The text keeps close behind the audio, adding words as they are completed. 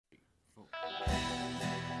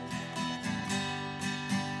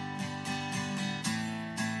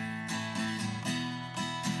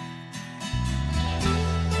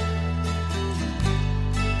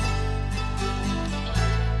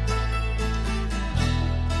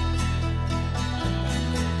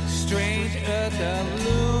of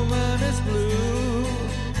luminous blue.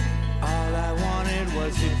 All I wanted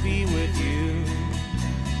was to be with you.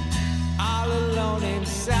 All alone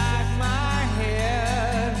inside my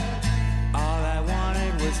head. All I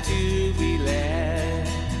wanted was to be led.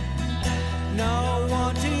 No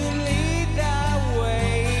one to lead the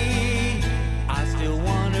way. I still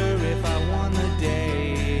wonder if I won the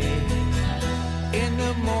day. In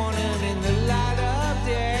the morning, in the light of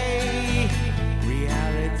day,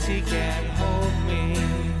 reality can't hold me.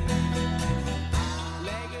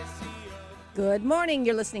 Good morning.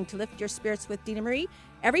 You're listening to Lift Your Spirits with Dina Marie.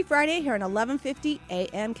 Every Friday here on 1150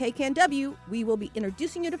 AM KKNW, we will be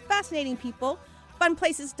introducing you to fascinating people, fun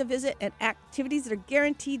places to visit, and activities that are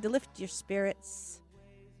guaranteed to lift your spirits.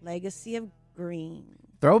 Legacy of Green.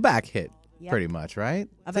 Throwback hit, Yep. pretty much, right?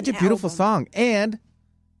 Of Such an a beautiful album. song. And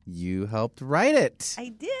you helped write it. I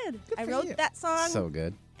did. I for wrote you. that song. So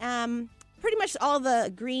good. Pretty much all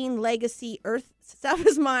the Green Legacy Earth stuff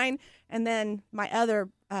is mine. And then my other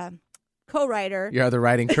co-writer, Your other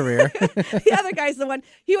writing career. the other guy's the one,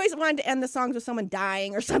 he always wanted to end the songs with someone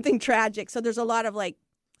dying or something tragic. So there's a lot of like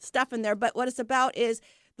stuff in there. But what it's about is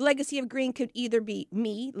the legacy of green could either be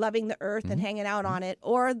me loving the earth and hanging out on it,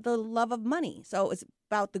 or the love of money. So it's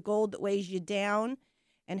about the gold that weighs you down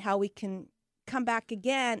and how we can come back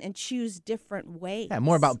again and choose different ways. Yeah,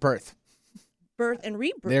 more about birth. Birth and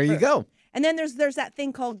rebirth. There you go. And then there's that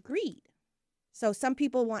thing called greed. So some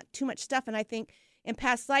people want too much stuff, and I think in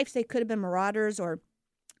past lives they could have been marauders or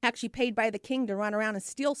actually paid by the king to run around and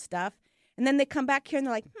steal stuff. And then they come back here and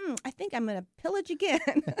they're like, I think I'm going to pillage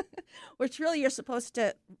again. Which really you're supposed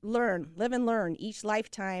to learn, live and learn each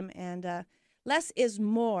lifetime. And less is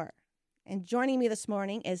more. And joining me this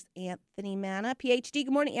morning is Anthony Manna, PhD.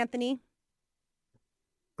 Good morning, Anthony.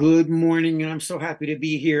 Good morning, and I'm so happy to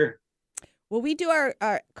be here. Well, we do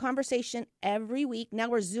our conversation every week. Now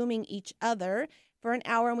we're Zooming each other for an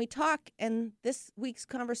hour and we talk. And this week's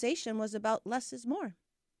conversation was about less is more.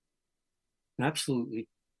 Absolutely.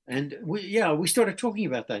 And we started talking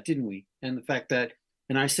about that, didn't we? And the fact that,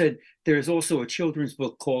 and I said, there's also a children's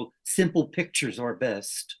book called Simple Pictures Are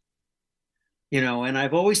Best. You know, and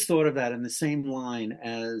I've always thought of that in the same line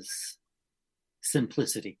as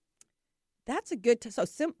simplicity. That's a good,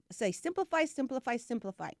 say simplify, simplify,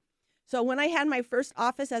 simplify. So when I had my first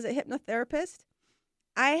office as a hypnotherapist,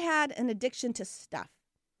 I had an addiction to stuff.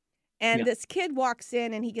 And this kid walks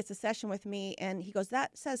in and he gets a session with me and he goes,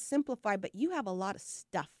 that says simplify, but you have a lot of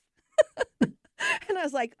stuff. And I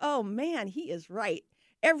was like, oh man, he is right.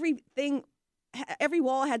 Every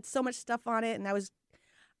wall had so much stuff on it. And I was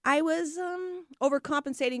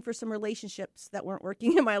overcompensating for some relationships that weren't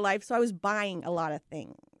working in my life. So I was buying a lot of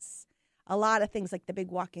things like the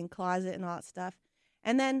big walk-in closet and all that stuff.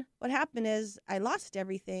 And then what happened is I lost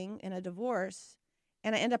everything in a divorce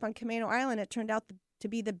and I ended up on Camino Island. It turned out to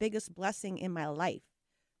be the biggest blessing in my life.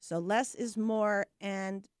 So less is more.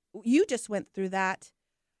 And you just went through that,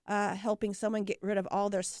 helping someone get rid of all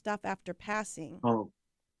their stuff after passing. Oh,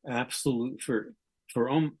 absolutely. For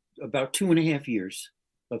about 2.5 years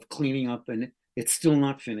of cleaning up, and it's still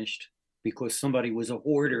not finished because somebody was a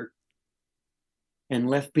hoarder and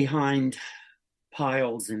left behind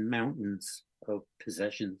piles and mountains of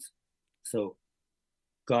possessions. So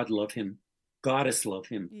God love him. Goddess love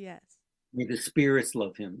him. Yes. May the spirits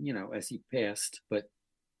love him, you know, as he passed. But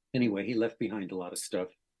anyway, he left behind a lot of stuff.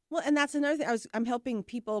 Well, and that's another thing. I'm helping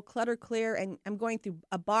people clutter clear, and I'm going through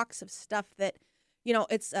a box of stuff that, you know,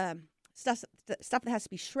 it's stuff that has to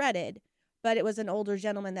be shredded. But it was an older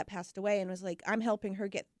gentleman that passed away, and was like, I'm helping her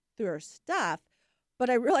get through her stuff.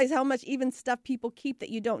 But I realize how much even stuff people keep that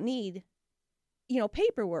you don't need, you know,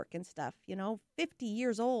 paperwork and stuff, you know, 50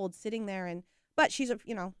 years old sitting there, but she's,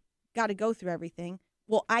 got to go through everything.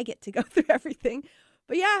 Well, I get to go through everything.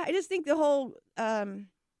 But yeah, I just think the whole, I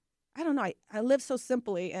don't know, I live so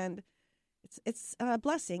simply, and it's a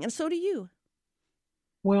blessing. And so do you.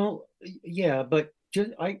 Well, yeah, but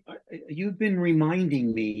just you've been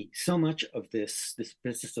reminding me so much of this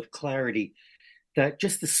business of clarity that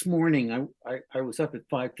just this morning I was up at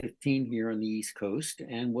 5:15 here on the East Coast,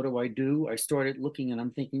 and what do? I started looking and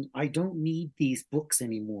I'm thinking, I don't need these books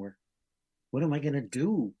anymore. What am I going to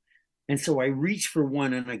do? And so I reach for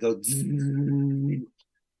one and I go, and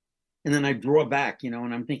then I draw back, and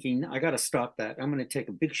I'm thinking, I got to stop that. I'm going to take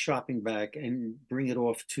a big shopping bag and bring it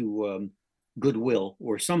off to Goodwill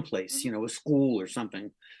or someplace, a school or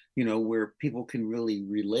something, where people can really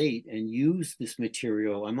relate and use this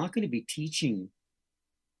material. I'm not going to be teaching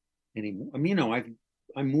anymore. I mean,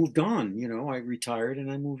 I moved on, I retired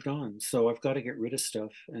and I moved on. So I've got to get rid of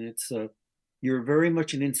stuff. And it's, you're very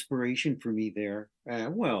much an inspiration for me there.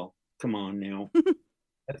 Well, come on now.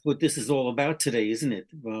 That's what this is all about today, isn't it?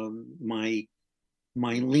 My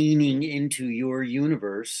leaning into your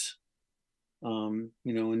universe, and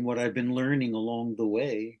what I've been learning along the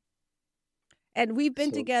way. And we've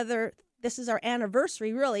been So together. This is our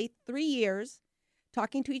anniversary, really, 3 years,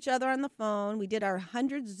 talking to each other on the phone. We did our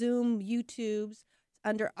 100 Zoom YouTubes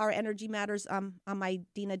under Our Energy Matters on my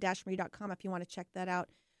dina-marie.com if you want to check that out.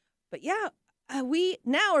 But yeah, we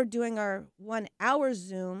now are doing our 1 hour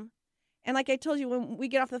Zoom. And like I told you, when we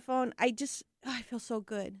get off the phone, I feel so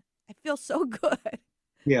good. I feel so good.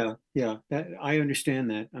 yeah, yeah, I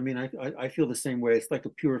understand that. I mean, I feel the same way. It's like a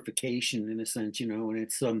purification in a sense, and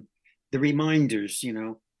it's the reminders,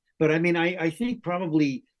 But I mean, I think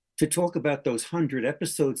probably to talk about those 100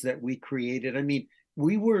 episodes that we created. I mean,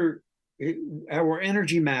 we were our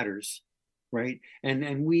energy matters, right?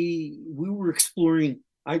 And we were exploring.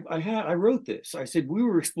 I wrote this. I said we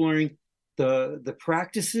were exploring the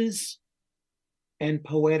practices and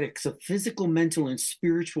poetics of physical, mental, and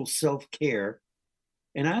spiritual self-care.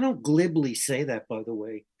 And I don't glibly say that, by the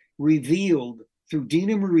way, revealed through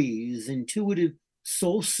Dina Marie's intuitive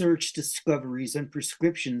soul search discoveries and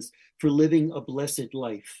prescriptions for living a blessed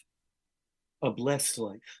life, a blessed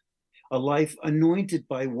life, a life anointed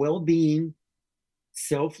by well being,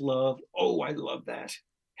 self love. Oh, I love that.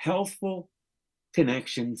 Healthful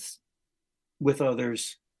connections with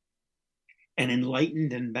others, and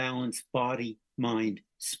enlightened and balanced body, mind,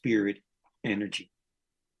 spirit, energy.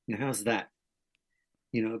 Now, how's that?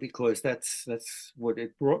 Because that's what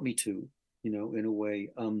it brought me to, in a way,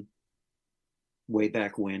 way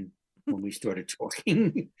back when we started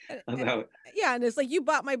talking about. Yeah, and it's like you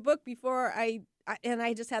bought my book before I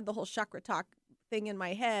just had the whole chakra talk thing in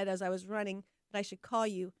my head as I was running that I should call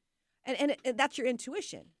you, and that's your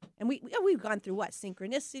intuition. And we've gone through what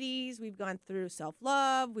synchronicities, we've gone through self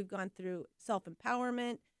love, we've gone through self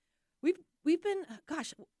empowerment. We've been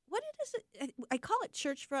gosh, what it is it? I call it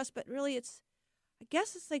church for us, but really I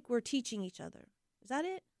guess it's like we're teaching each other. Is that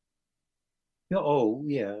it? Oh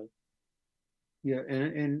yeah, yeah,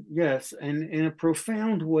 and yes, and in a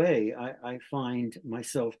profound way, I find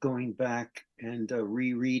myself going back and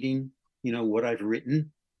rereading, what I've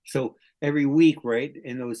written. So every week, right,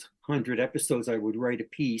 in those 100 episodes, I would write a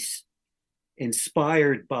piece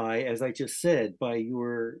inspired by, as I just said, by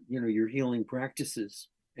your healing practices,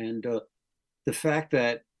 and the fact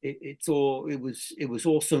that it was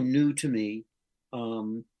all so new to me,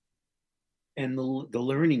 and the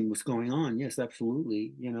learning was going on. Yes,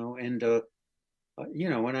 absolutely, and I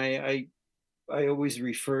always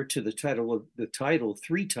refer to the title,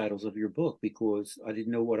 three titles of your book, because I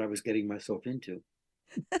didn't know what I was getting myself into.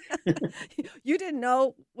 You didn't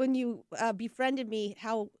know when you befriended me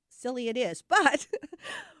how silly it is, but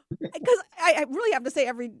because I really have to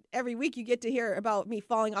say every week you get to hear about me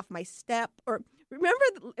falling off my step. Or remember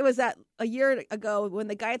it was that a year ago when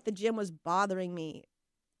the guy at the gym was bothering me,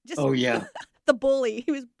 just Oh yeah. the bully.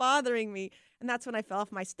 He was bothering me, and that's when I fell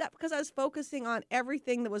off my step because I was focusing on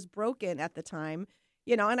everything that was broken at the time,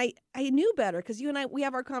 And I knew better because you and we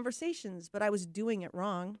have our conversations, but I was doing it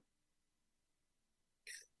wrong.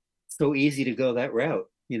 So easy to go that route.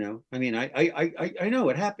 I mean, I know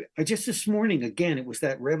it happened. I just this morning again, it was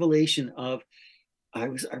that revelation of I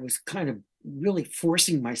was kind of really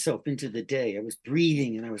forcing myself into the day. I was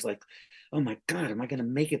breathing and I was like, oh my God, am I going to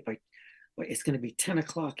make it by it's going to be 10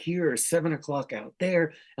 o'clock here or 7 o'clock out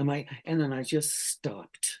there? And then I just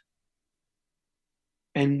stopped.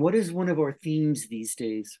 And what is one of our themes these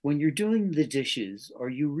days? When you're doing the dishes, are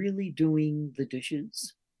you really doing the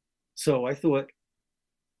dishes? So I thought,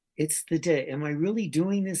 it's the day. Am I really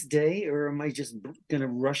doing this day, or am I just going to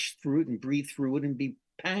rush through it and breathe through it and be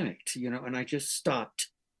panicked? And I just stopped,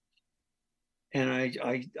 and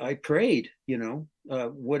I prayed.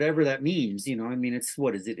 Whatever that means. I mean, it's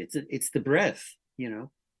what is it? It's the breath.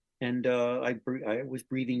 And I was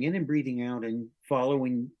breathing in and breathing out and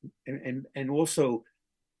following, and also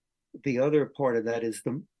the other part of that is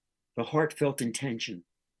the heartfelt intention,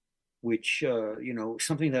 which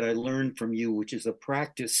something that I learned from you, which is a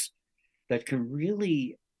practice that can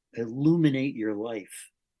really illuminate your life.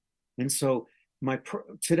 And so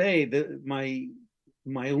today my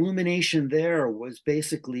illumination there was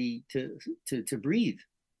basically to breathe,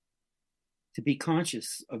 to be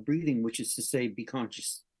conscious of breathing, which is to say, be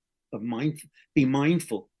conscious of be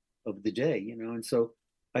mindful of the day. And so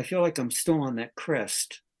I feel like I'm still on that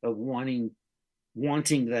crest of wanting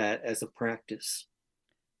that as a practice.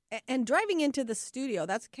 And driving into the studio,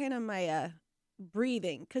 that's kind of my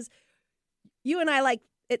breathing, because you and I like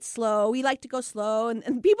it slow. We like to go slow, and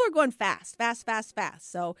people are going fast, fast, fast,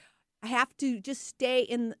 fast. So I have to just stay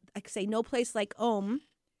in, like say, no place like Om,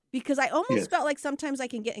 because I almost Yes. felt like sometimes I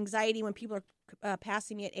can get anxiety when people are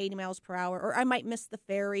passing me at 80 miles per hour, or I might miss the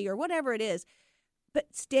ferry or whatever it is.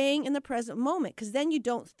 But staying in the present moment, because then you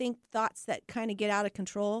don't think thoughts that kind of get out of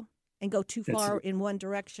control and go too That's far it. in one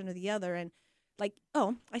direction or the other. And like,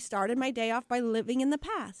 oh, I started my day off by living in the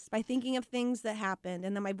past, by thinking of things that happened.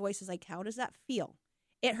 And then my voice is like, how does that feel?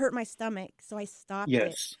 It hurt my stomach, so I stopped it.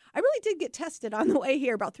 Yes. I really did get tested on the way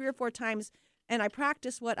here about 3 or 4 times. And I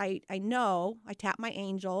practice what I know. I tap my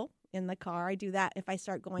angel in the car. I do that if I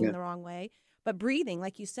start going Yeah. the wrong way. But breathing,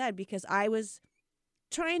 like you said, because I was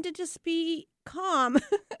trying to just be calm.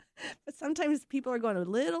 But sometimes people are going a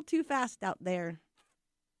little too fast out there.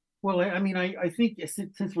 Well, I mean, I think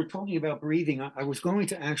since we're talking about breathing, I was going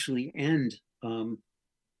to actually end,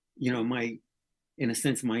 my, in a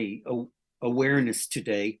sense, my awareness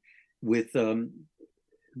today with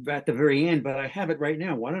at the very end, but I have it right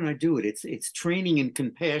now. Why don't I do it? It's training in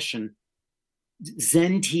compassion,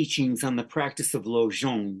 Zen teachings on the practice of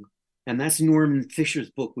Lojong, and that's Norman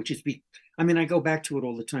Fisher's book, which is I mean, I go back to it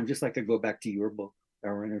all the time, just like I go back to your book,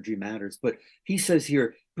 Our Energy Matters. But he says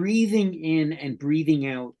here, breathing in and breathing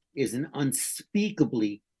out is an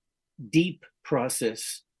unspeakably deep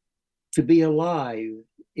process. To be alive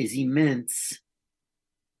is immense.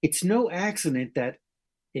 It's no accident that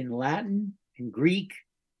in Latin, in Greek,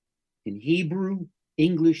 in Hebrew,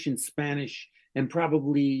 English, and Spanish, and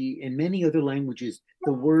probably in many other languages,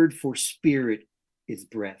 the word for spirit is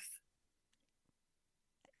breath.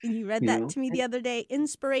 You read You that know? to me the other day.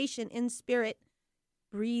 Inspiration in spirit,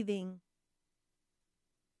 breathing.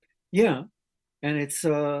 Yeah, and it's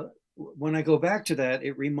when I go back to that,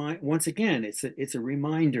 once again, it's a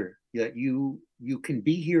reminder that you can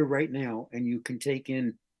be here right now and you can take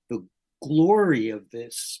in the glory of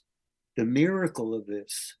this, the miracle of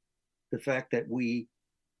this, the fact that we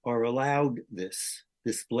are allowed this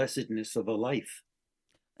blessedness of a life.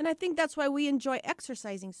 And I think that's why we enjoy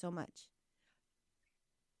exercising so much.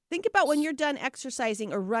 Think about when you're done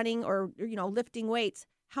exercising or running or lifting weights,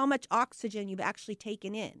 how much oxygen you've actually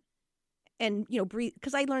taken in. And, breathe,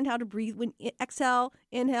 because I learned how to breathe when exhale,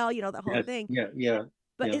 inhale, the whole thing. Yeah.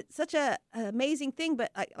 But it's such an amazing thing.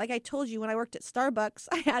 But like I told you, when I worked at Starbucks,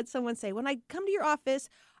 I had someone say, when I come to your office,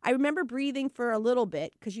 I remember breathing for a little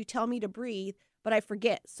bit because you tell me to breathe, but I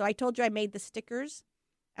forget. So I told you I made the stickers,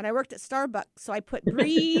 and I worked at Starbucks. So I put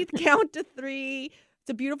breathe, count to 3. It's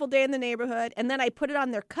a beautiful day in the neighborhood. And then I put it on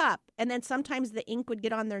their cup. And then sometimes the ink would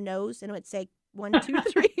get on their nose and it would say 1, 2,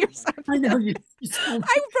 3 or something. I know you.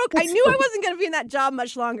 I knew I wasn't going to be in that job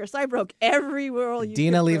much longer, so I broke every rule.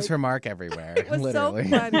 Dina leaves her mark everywhere. It was literally.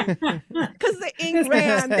 so funny because the ink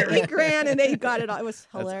ran, and they got it all. It was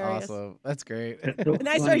hilarious. That's awesome. That's great. That's so And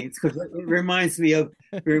I funny. started- It's 'cause it reminds me of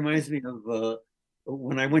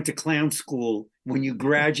when I went to clown school. When you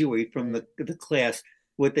graduate from the class,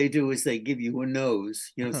 what they do is they give you a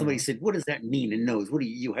nose. Somebody said, "What does that mean, a nose? What do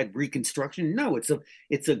you had reconstruction?" No, it's a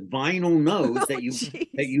vinyl nose Oh, that jeez.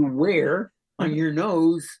 you wear on your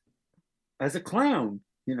nose as a clown.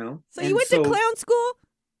 So you went to clown school?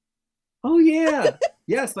 Oh yeah,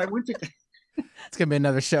 yes, I went to. It's gonna be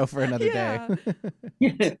another show for another Yeah.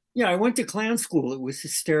 day. Yeah, I went to clown school. It was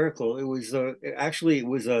hysterical. It was actually it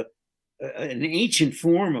was an ancient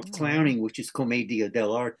form of clowning, which is commedia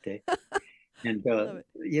dell'arte. And Love it.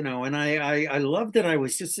 and I loved it.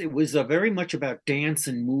 It was very much about dance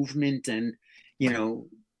and movement, and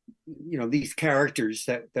these characters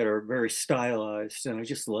that are very stylized, and I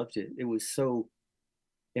just loved it. It was so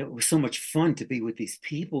much fun to be with these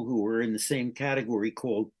people who were in the same category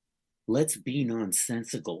called "Let's Be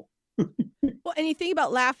Nonsensical." Well, and you think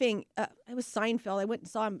about laughing. It was Seinfeld. I went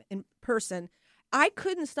and saw him in person. I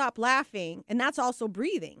couldn't stop laughing, and that's also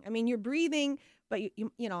breathing. I mean, you're breathing, but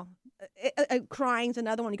crying's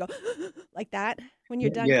another one. You go like that when you're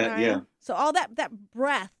done crying. Yeah. So all that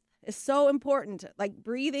breath is so important. Like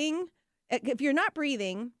breathing. If you're not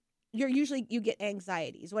breathing, you get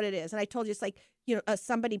anxiety is what it is. And I told you it's like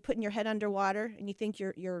somebody putting your head underwater and you think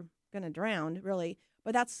you're gonna drown, really.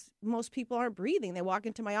 But most people aren't breathing. They walk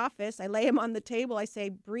into my office, I lay them on the table, I say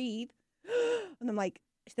breathe, and I'm like.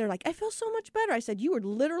 They're like, I feel so much better. I said, you were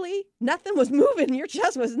literally, nothing was moving. Your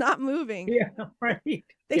chest was not moving. Yeah, right.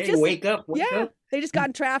 They just wake up. They just got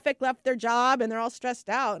in traffic, left their job, and they're all stressed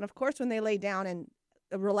out. And of course, when they lay down and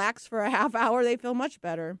relax for a half hour, they feel much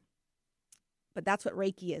better. But that's what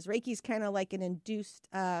Reiki is. Reiki is kind of like an induced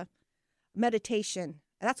meditation.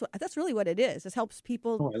 And that's really what it is. It helps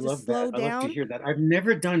people just slow down. I love to hear that. I've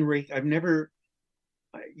never done Reiki. I've never.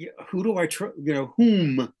 Who do I trust?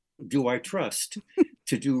 Whom do I trust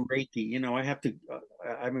to do Reiki? I have to.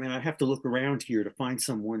 I have to look around here to find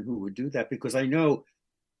someone who would do that, because I know.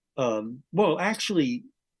 Well, actually,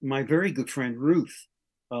 my very good friend Ruth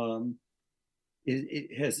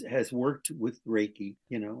has worked with Reiki,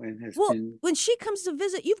 and has Well, been. when she comes to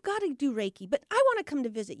visit, you've got to do Reiki. But I want to come to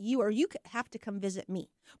visit you, or you have to come visit me.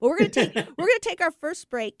 Well, we're going to take our first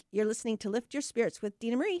break. You're listening to Lift Your Spirits with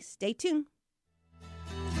Dina Marie. Stay tuned.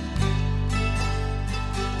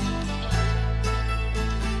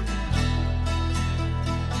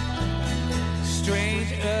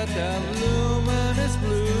 Strange earth of luminous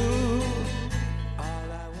blue. All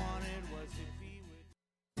I wanted was to be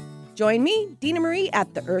with. Join me, Dina Marie,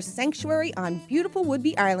 at the Earth Sanctuary on beautiful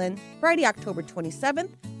Woodby Island, Friday, October 27th,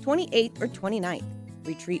 28th, or 29th.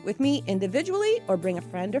 Retreat with me individually or bring a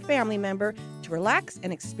friend or family member to relax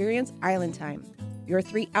and experience island time. Your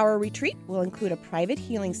 3-hour retreat will include a private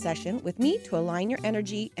healing session with me to align your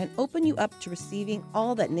energy and open you up to receiving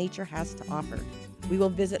all that nature has to offer. We will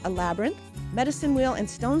visit a labyrinth, medicine wheel, and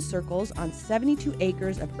stone circles on 72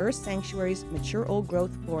 acres of Earth Sanctuary's mature old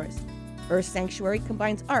growth forest. Earth Sanctuary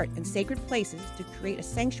combines art and sacred places to create a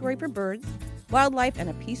sanctuary for birds, wildlife, and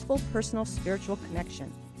a peaceful, personal, spiritual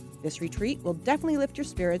connection. This retreat will definitely lift your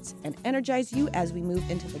spirits and energize you as we move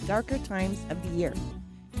into the darker times of the year.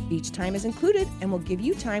 Each time is included and will give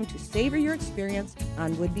you time to savor your experience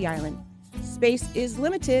on Woodby Island. Space is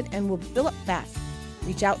limited and will fill up fast.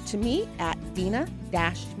 Reach out to me at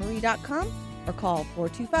dina-marie.com or call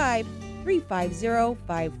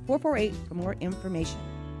 425-350-5448 for more information.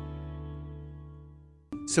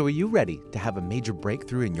 So are you ready to have a major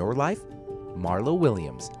breakthrough in your life? Marlo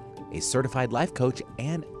Williams, a certified life coach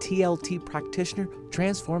and TLT practitioner,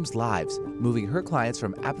 transforms lives, moving her clients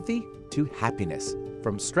from apathy to happiness,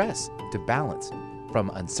 from stress to balance, from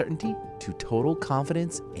uncertainty to total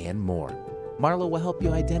confidence, and more. Marlo will help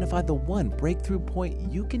you identify the one breakthrough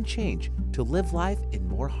point you can change to live life in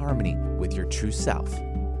more harmony with your true self.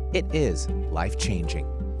 It is life-changing.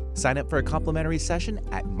 Sign up for a complimentary session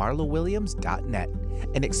at marlowilliams.net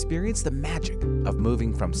and experience the magic of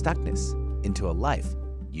moving from stuckness into a life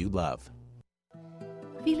you love.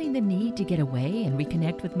 Feeling the need to get away and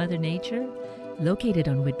reconnect with Mother Nature? Located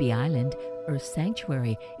on Whidbey Island, Earth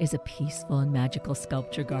Sanctuary is a peaceful and magical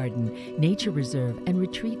sculpture garden, nature reserve, and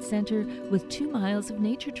retreat center with 2 miles of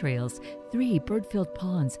nature trails, 3 bird-filled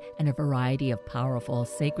ponds, and a variety of powerful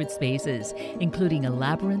sacred spaces, including a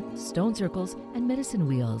labyrinth, stone circles, and medicine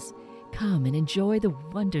wheels. Come and enjoy the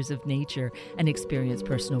wonders of nature and experience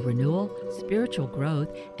personal renewal, spiritual growth,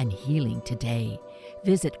 and healing today.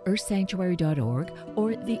 Visit earthsanctuary.org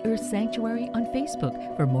or the Earth Sanctuary on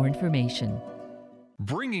Facebook for more information.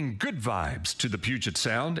 Bringing good vibes to the Puget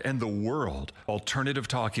Sound and the world. Alternative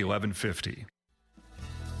Talk 1150.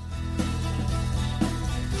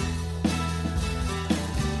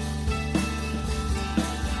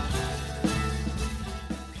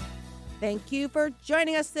 Thank you for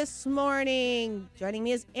joining us this morning. Joining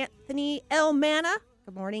me is Anthony L. Manna.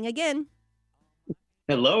 Good morning again.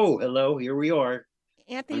 Hello, here we are.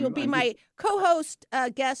 Anthony will be my co-host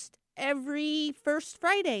guest every first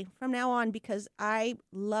Friday from now on because I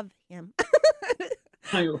love him.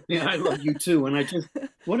 I love you too, and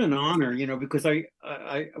what an honor, because I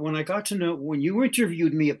when I got to know, when you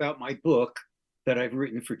interviewed me about my book that I've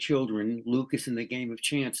written for children, Lucas and the Game of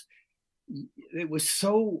Chance, it was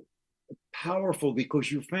so powerful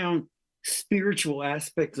because you found spiritual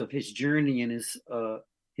aspects of his journey and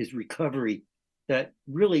his recovery that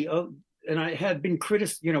really and I had been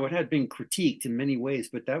it had been critiqued in many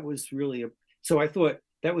ways, but that was really so I thought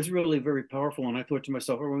that was really very powerful. And I thought to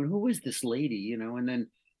myself, oh, who is this lady? And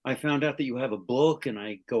then I found out that you have a book, and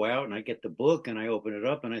I go out and I get the book and I open it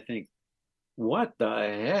up and I think, what the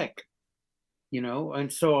heck?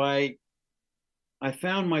 And so I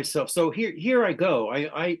found myself. So here I go.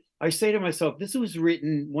 I say to myself, this was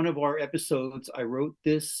written, one of our episodes. I wrote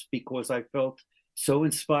this because I felt so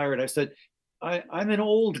inspired. I said, I'm an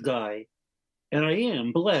old guy, and I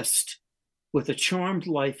am blessed with a charmed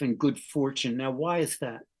life and good fortune. Now, why is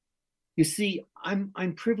that? You see,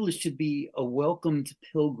 I'm privileged to be a welcomed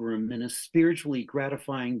pilgrim in a spiritually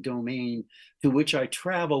gratifying domain to which I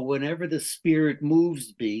travel whenever the spirit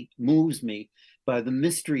moves me by the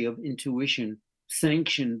mystery of intuition,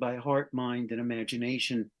 sanctioned by heart, mind, and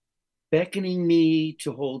imagination, beckoning me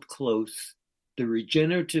to hold close the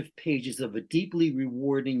regenerative pages of a deeply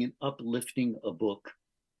rewarding and uplifting book.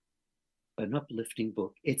 An uplifting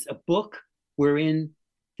book. It's a book wherein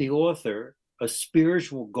the author, a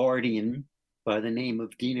spiritual guardian by the name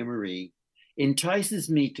of Dina Marie, entices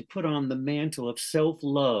me to put on the mantle of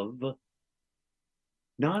self-love,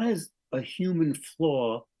 not as a human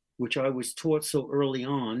flaw, which I was taught so early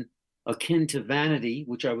on, akin to vanity,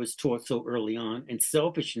 which I was taught so early on, and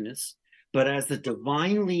selfishness, but as the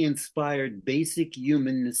divinely inspired basic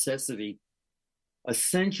human necessity,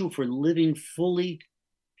 essential for living fully,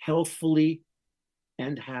 healthfully,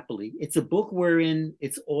 and happily. It's a book wherein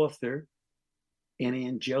its author, an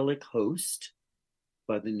angelic host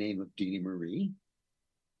by the name of Dina Marie,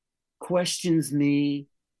 questions me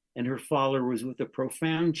and her followers with a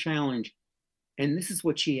profound challenge. And this is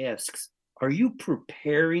what she asks: are you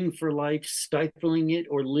preparing for life, stifling it,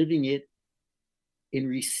 or living it in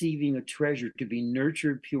receiving a treasure to be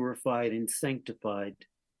nurtured, purified, and sanctified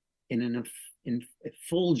in an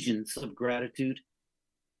effulgence of gratitude?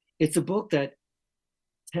 It's a book that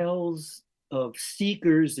tells of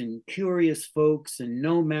seekers and curious folks and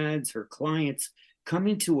nomads, her clients,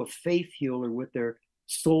 coming to a faith healer with their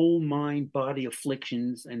soul, mind, body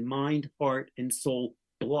afflictions and mind, heart, and soul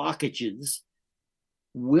blockages,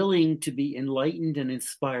 willing to be enlightened and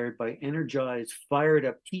inspired by energized, fired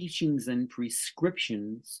up teachings and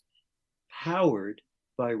prescriptions, powered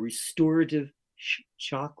by restorative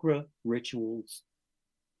chakra rituals,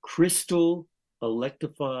 crystal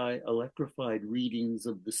electrified readings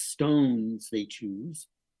of the stones they choose,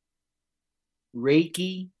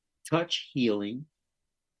 Reiki, touch healing,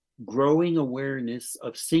 growing awareness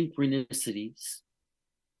of synchronicities,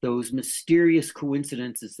 those mysterious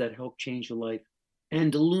coincidences that help change a life,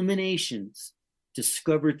 and illuminations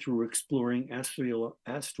discovered through exploring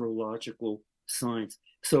astrological signs.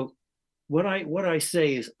 So what I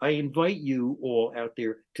say is, I invite you all out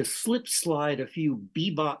there to slip slide a few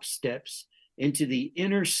bebop steps into the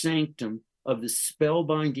inner sanctum of the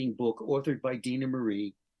spellbinding book authored by Dina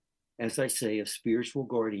Marie, as I say, a spiritual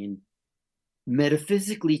guardian,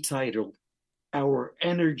 metaphysically titled Our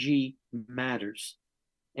Energy Matters.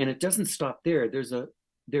 And it doesn't stop there. There's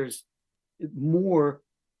more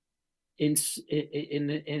in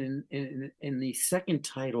the second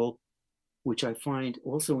title, which I find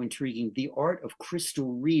also intriguing, The Art of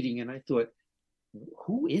Crystal Reading. And I thought,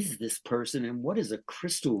 who is this person and what does a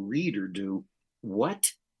crystal reader do?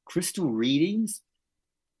 What? Crystal readings?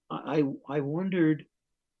 I wondered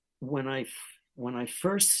when I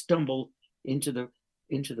first stumbled into the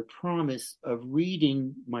promise of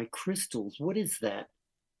reading my crystals. What is that?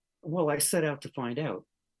 Well, I set out to find out.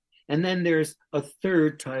 And then there's a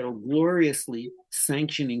third title, gloriously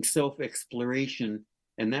sanctioning self-exploration,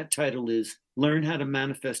 and that title is Learn How to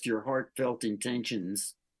Manifest Your Heartfelt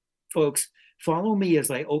Intentions. Folks, follow me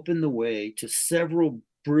as I open the way to several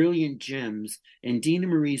brilliant gems in Dina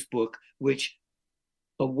Marie's book, which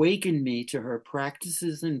awakened me to her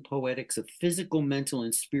practices and poetics of physical, mental,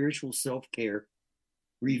 and spiritual self-care,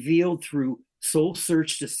 revealed through soul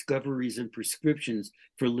search discoveries and prescriptions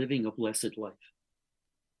for living a blessed life.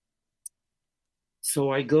 So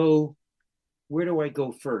where do I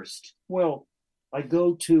go first? Well, I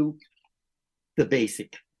go to the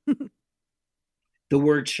basic. The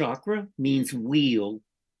word chakra means wheel.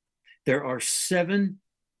 There are 7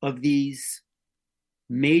 of these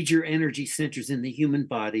major energy centers in the human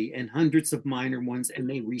body and hundreds of minor ones, and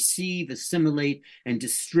they receive, assimilate, and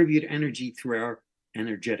distribute energy through our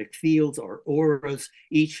energetic fields, our auras.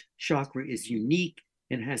 Each chakra is unique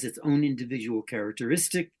and has its own individual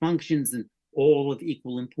characteristic, functions, and all of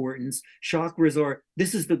equal importance. Chakras are,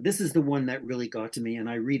 this is the one that really got to me, and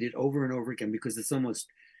I read it over and over again because it's almost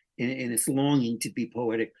in its longing to be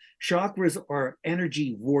poetic. Chakras are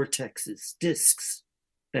energy vortexes, discs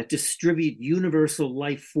that distribute universal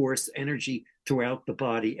life force energy throughout the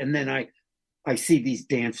body. And then I see these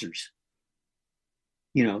dancers.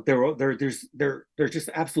 You know, they're just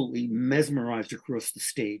absolutely mesmerized across the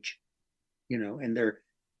stage. You know, and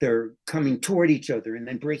they're coming toward each other and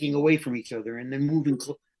then breaking away from each other and then moving.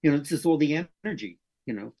 You know, it's just all the energy.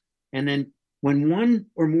 You know, and then when one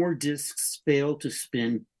or more discs fail to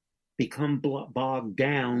spin, become bogged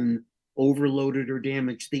down, overloaded, or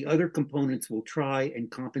damaged, the other components will try and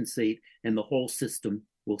compensate, and the whole system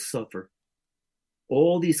will suffer.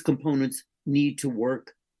 All these components need to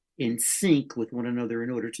work in sync with one another in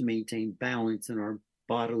order to maintain balance in our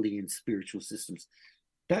bodily and spiritual systems.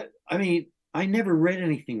 I never read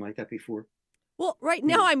anything like that before. Well, right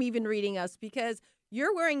now I'm even reading us because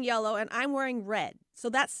you're wearing yellow and I'm wearing red. So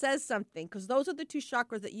that says something, because those are the 2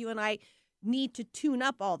 chakras that you and I need to tune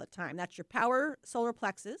up all the time. That's your power solar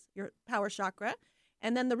plexus, your power chakra.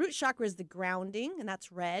 And then the root chakra is the grounding, and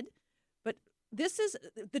that's red. But this is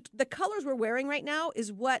the colors we're wearing right now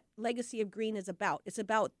is what Legacy of Green is about. It's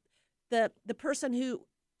about the person who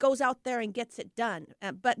goes out there and gets it done.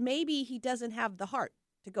 But maybe he doesn't have the heart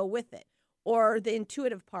to go with it, or the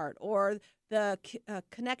intuitive part, or the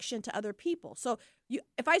connection to other people. So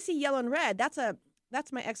if I see yellow and red, that's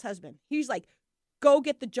my ex-husband. He's like, go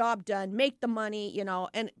get the job done, make the money, you know.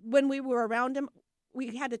 And when we were around him,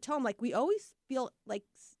 we had to tell him, like, we always feel like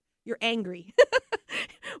you're angry.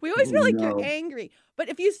 We always feel like you're angry. But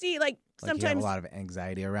if you see, like, sometimes you have a lot of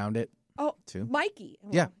anxiety around it. Oh, too. Mikey.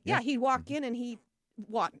 Yeah. He'd walk in and he'd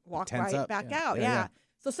walk right up. back Yeah. out. Yeah, Yeah. yeah.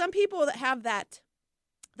 So some people that have that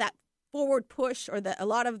forward push, or a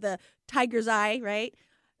lot of the tiger's eye, right?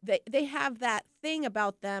 They have that thing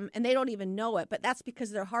about them and they don't even know it, but that's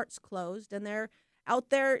because their heart's closed and they're out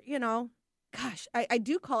there, you know. Gosh, I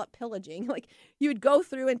do call it pillaging. Like, you would go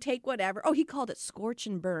through and take whatever. Oh, he called it scorch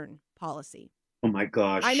and burn policy. Oh my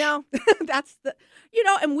gosh. I know. That's the, you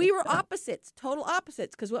know, and we were opposites, total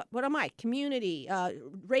opposites. Because what am I? Community,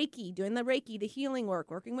 Reiki, doing the Reiki, the healing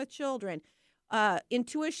work, working with children,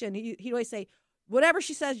 intuition. He'd always say, whatever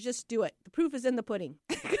she says, just do it. The proof is in the pudding.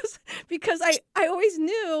 because I always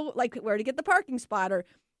knew, like, where to get the parking spot, or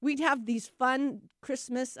we'd have these fun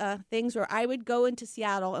Christmas things where I would go into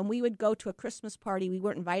Seattle and we would go to a Christmas party we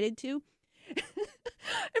weren't invited to.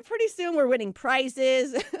 And pretty soon we're winning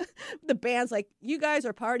prizes. The band's like, you guys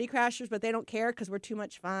are party crashers, but they don't care because we're too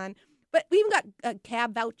much fun. But we even got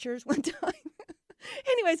cab vouchers one time.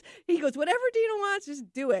 Anyways, he goes, whatever Dina wants,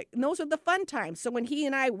 just do it. And those are the fun times. So when he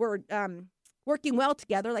and I were working well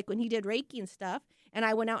together, like when he did Reiki and stuff, and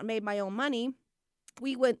I went out and made my own money,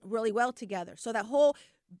 we went really well together. So that whole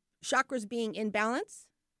chakras being in balance,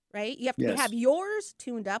 right? You have to have yours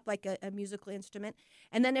tuned up like a musical instrument.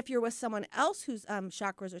 And then if you're with someone else whose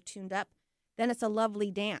chakras are tuned up, then it's a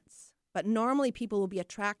lovely dance. But normally people will be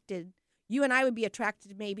attracted, you and I would be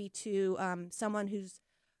attracted maybe to someone who's,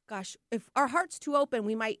 gosh, if our heart's too open,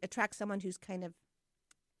 we might attract someone who's kind of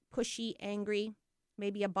pushy, angry,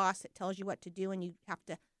 maybe a boss that tells you what to do and you have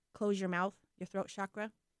to close your mouth, your throat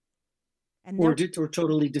chakra. And or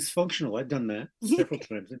totally dysfunctional. I've done that several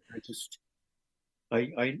times.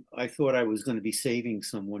 I thought I was going to be saving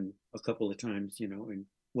someone a couple of times, you know, and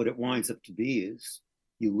what it winds up to be is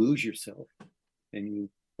you lose yourself and you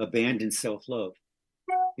abandon self-love,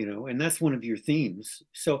 you know, and that's one of your themes.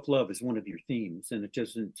 Self-love is one of your themes, and it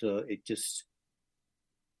just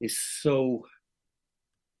is so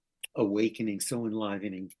awakening, so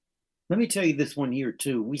enlivening. Let me tell you this one here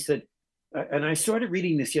too. We said, and I started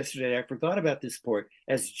reading this yesterday, I forgot about this part.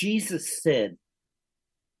 As Jesus said,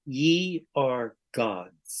 ye are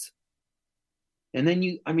gods. And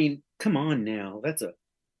then come on now.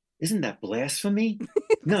 Isn't that blasphemy?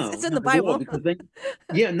 No. It's in the Bible.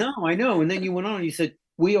 I know. And then you went on and you said,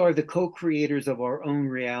 we are the co-creators of our own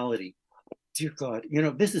reality. Dear God, you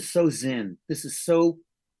know, this is so Zen. This is so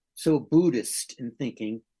Buddhist in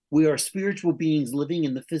thinking. We are spiritual beings living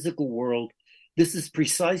in the physical world. This is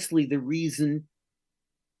precisely the reason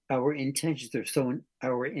our intentions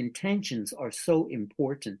are so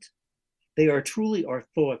important. They are truly our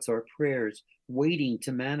thoughts, our prayers, waiting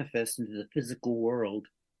to manifest into the physical world.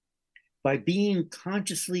 By being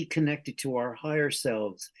consciously connected to our higher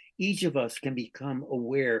selves, each of us can become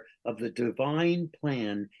aware of the divine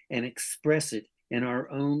plan and express it in our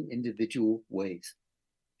own individual ways.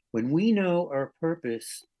 When we know our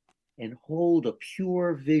purpose and hold a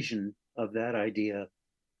pure vision of that idea,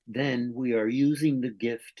 then we are using the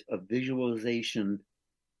gift of visualization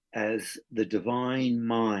as the divine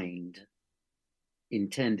mind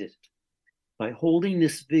intended. By holding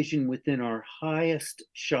this vision within our highest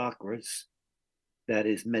chakras, that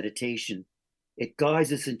is meditation, it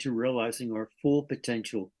guides us into realizing our full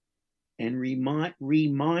potential and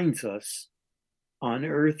reminds us, on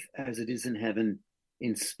earth as it is in heaven,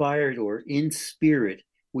 inspired or in spirit,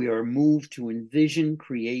 we are moved to envision,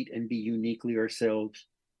 create, and be uniquely ourselves.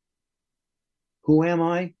 Who am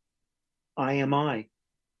I? I am I.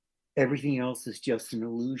 Everything else is just an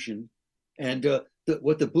illusion. And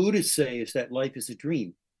what the Buddhists say is that life is a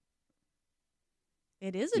dream.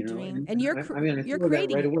 It is a dream, and I you're creating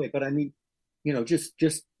that right away. But I mean, you know, just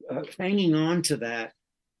hanging on to that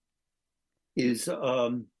is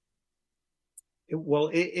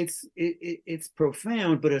it's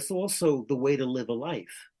profound, but it's also the way to live a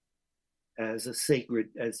life as a sacred,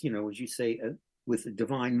 as you know, as you say, with a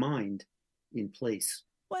divine mind in place.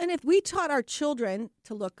 Well, and if we taught our children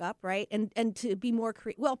to look up, right, and to be more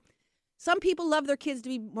creative, well, some people love their kids to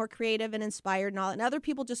be more creative and inspired and all, and other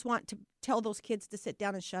people just want to tell those kids to sit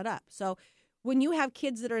down and shut up. So when you have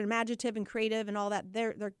kids that are imaginative and creative and all that,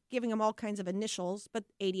 they're giving them all kinds of initials, but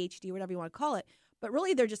ADHD, whatever you want to call it. But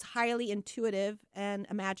really, they're just highly intuitive and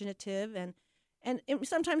imaginative, and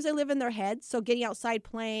sometimes they live in their heads. So getting outside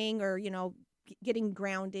playing or, you know, getting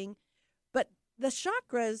grounding. But the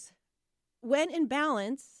chakras, when in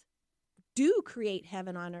balance, do create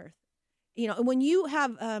heaven on earth. You know, and when you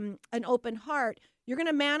have an open heart, you're going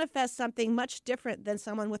to manifest something much different than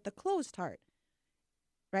someone with a closed heart.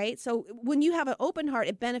 Right? So when you have an open heart,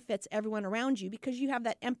 it benefits everyone around you because you have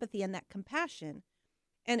that empathy and that compassion.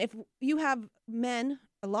 And if you have men,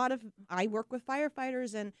 I work with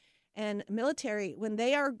firefighters and military, when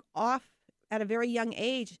they are off at a very young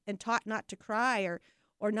age and taught not to cry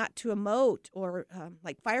or not to emote, or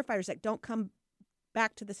like firefighters that don't come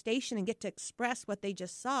back to the station and get to express what they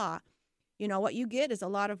just saw, what you get is a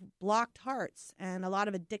lot of blocked hearts, and a lot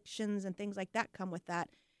of addictions and things like that come with that.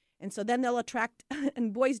 And so then they'll attract,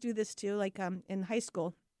 and boys do this too, like in high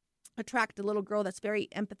school, attract a little girl that's very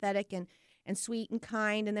empathetic and sweet and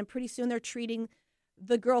kind. And then pretty soon they're treating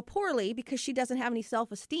the girl poorly because she doesn't have any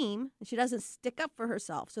self-esteem and she doesn't stick up for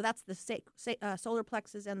herself. So that's the solar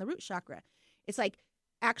plexus and the root chakra. It's like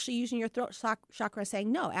actually using your throat chakra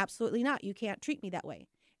saying, no, absolutely not. You can't treat me that way.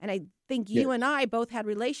 And I think you and I both had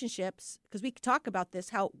relationships, because we could talk about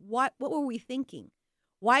this, what were we thinking?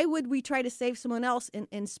 Why would we try to save someone else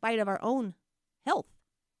in spite of our own health?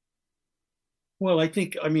 Well,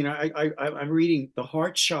 I'm reading the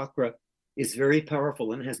heart chakra is very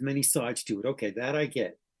powerful and has many sides to it. Okay, that I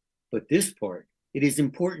get. But this part, it is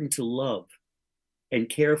important to love and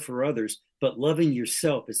care for others, but loving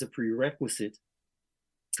yourself is a prerequisite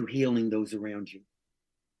to healing those around you.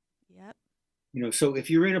 Yep. So if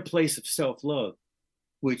you're in a place of self-love,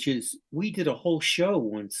 we did a whole show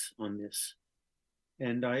once on this.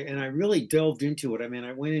 And I really delved into it. I mean,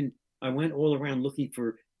 I went all around looking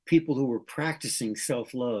for people who were practicing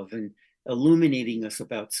self-love and illuminating us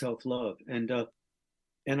about self-love.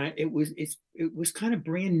 It was kind of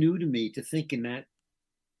brand new to me to think in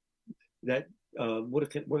that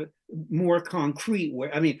what more concrete way.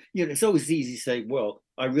 I mean, it's always easy to say, well,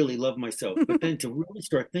 I really love myself, but then to really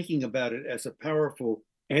start thinking about it as a powerful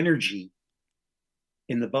energy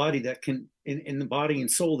in the body that can, in the body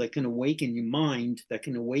and soul that can awaken your mind, that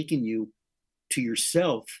can awaken you to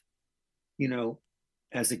yourself,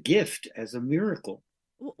 as a gift, as a miracle.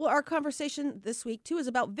 Well, our conversation this week too is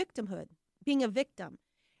about victimhood, being a victim.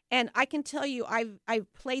 And I can tell you,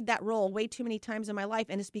 I've played that role way too many times in my life,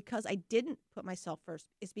 and it's because I didn't put myself first.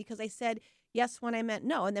 It's because I said yes when I meant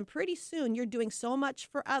no. And then pretty soon you're doing so much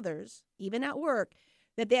for others, even at work,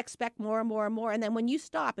 that they expect more and more and more. And then when you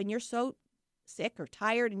stop and you're so sick or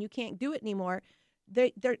tired and you can't do it anymore,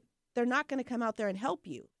 they're not going to come out there and help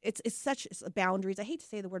you. It's boundaries. I hate to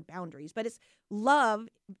say the word boundaries, but it's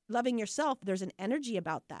loving yourself. There's an energy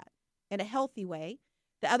about that in a healthy way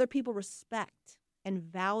that other people respect and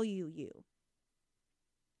value you.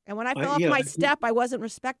 And when I fell off my step, I wasn't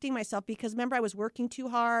respecting myself because remember, I was working too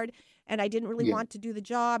hard and I didn't really want to do the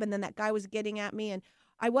job. And then that guy was getting at me and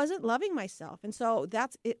I wasn't loving myself. And so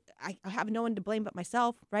that's it. I have no one to blame but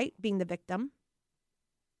myself, right? Being the victim.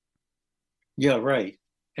 Yeah, right.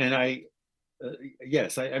 And I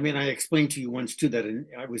explained to you once too that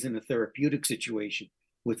I was in a therapeutic situation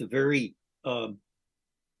with a very,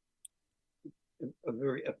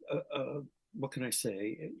 what can I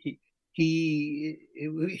say? He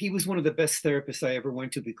was one of the best therapists I ever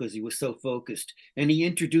went to because he was so focused, and he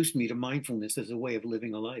introduced me to mindfulness as a way of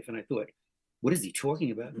living a life. And I thought, what is he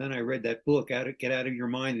talking about? And then I read that book, Get Out of Your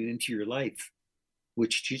Mind and Into Your Life,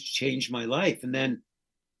 which just changed my life. And then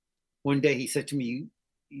one day he said to me,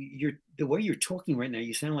 the way you're talking right now,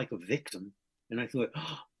 you sound like a victim. And I thought,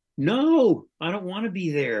 oh, no, I don't want to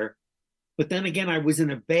be there. But then again, I was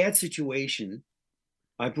in a bad situation.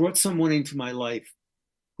 I brought someone into my life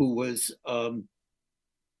who was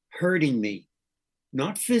hurting me,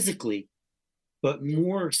 not physically, but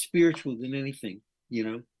more spiritual than anything,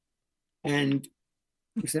 And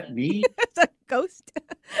is that me? It's a ghost.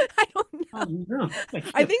 I don't know. Oh, no.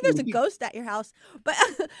 I think there's a ghost at your house. But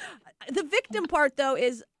the victim part, though,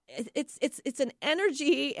 is it's an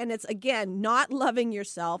energy, and it's, again, not loving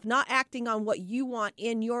yourself, not acting on what you want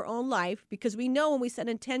in your own life, because we know when we set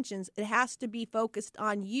intentions, it has to be focused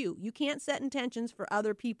on you. You can't set intentions for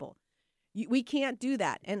other people. We can't do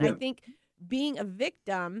that. And I think being a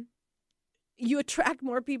victim, you attract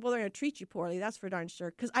more people that are going to treat you poorly. That's for darn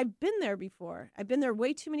sure. Because I've been there before. I've been there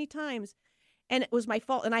way too many times. And it was my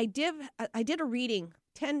fault. And I did a reading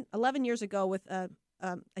 11 years ago with a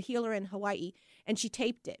healer in Hawaii, and she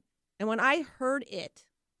taped it. And when I heard it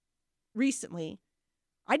recently,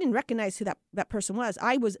 I didn't recognize who that person was.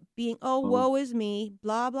 I was being, woe is me,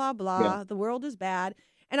 blah, blah, blah. The world is bad.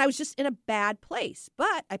 And I was just in a bad place.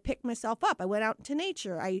 But I picked myself up. I went out into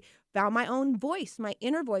nature. I found my own voice, my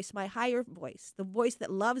inner voice, my higher voice, the voice that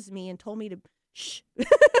loves me and told me to shh,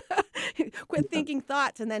 quit thinking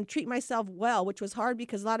thoughts and then treat myself well, which was hard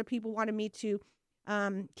because a lot of people wanted me to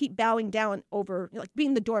keep bowing down over, like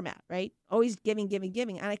being the doormat, right? Always giving.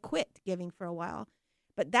 And I quit giving for a while.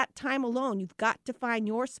 But that time alone, you've got to find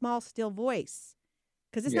your small, still voice.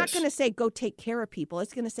 Because it's not Yes. going to say, go take care of people.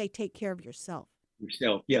 It's going to say, take care of yourself.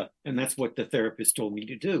 Yourself, yeah. And that's what the therapist told me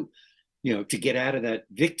to do. To get out of that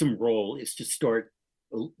victim role is to start,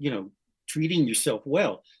 treating yourself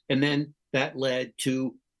well. And then that led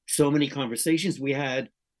to so many conversations we had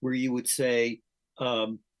where you would say,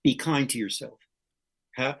 be kind to yourself.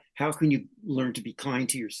 How can you learn to be kind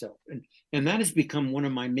to yourself? And that has become one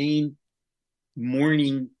of my main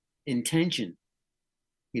morning intention,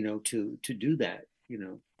 to do that.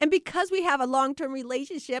 And because we have a long-term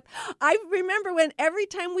relationship, I remember when every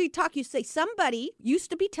time we talk, you say somebody used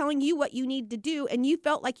to be telling you what you need to do and you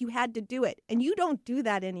felt like you had to do it. And you don't do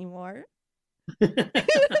that anymore.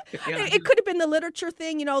 It could have been the literature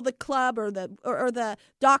thing, the club or the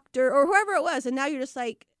doctor or whoever it was. And now you're just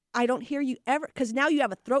like, I don't hear you ever, because now you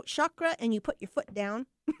have a throat chakra and you put your foot down.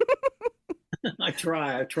 I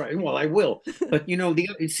try. Well, I will. But,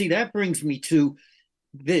 see, that brings me to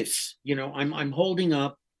this. I'm holding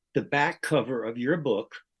up the back cover of your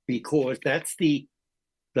book because that's the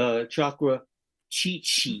chakra cheat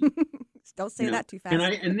sheet. Don't say that too fast.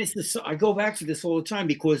 And this is, I go back to this all the time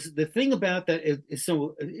because the thing about that is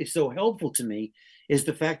so helpful to me is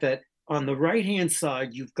the fact that on the right hand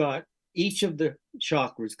side you've got each of the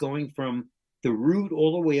chakras going from the root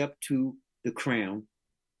all the way up to the crown,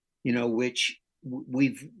 which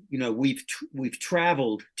we've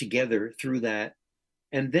traveled together through that.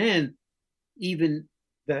 And then even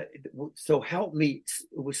that, so help me,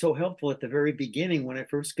 it was so helpful at the very beginning when I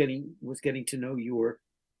first was getting to know your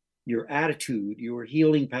attitude, your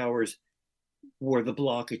healing powers were the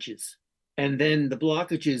blockages. And then the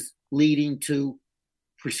blockages leading to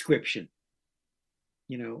prescription,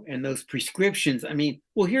 and those prescriptions,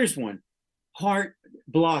 here's one: heart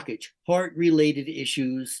blockage, heart related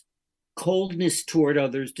issues, coldness toward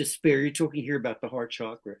others, despair. You're talking here about the heart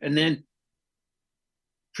chakra. And then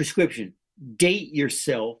prescription, date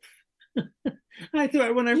yourself. I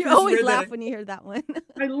thought when I you first always read laugh that, when you hear that one.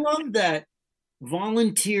 I love that.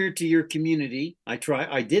 Volunteer to your community. I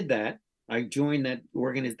did that. I joined that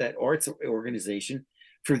arts organization.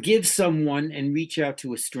 Forgive someone and reach out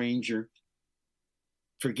to a stranger.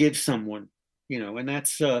 Forgive someone, and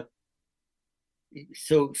that's so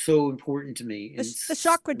important to me. The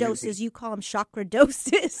chakra doses, you call them chakra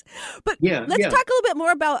doses. But let's talk a little bit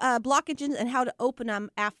more about blockages and how to open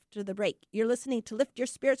them after the break. You're listening to Lift Your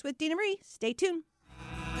Spirits with Dina Marie. Stay tuned.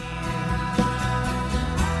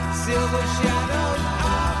 Silver shadows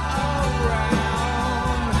all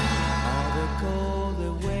around, all the gold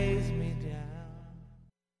that weighs me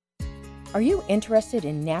down. Are you interested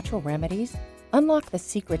in natural remedies? Unlock the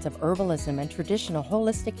secrets of herbalism and traditional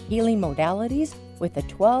holistic healing modalities with the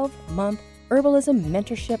 12-month Herbalism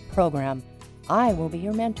Mentorship Program. I will be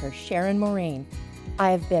your mentor, Sharon Maureen.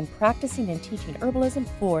 I have been practicing and teaching herbalism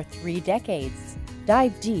for 3 decades.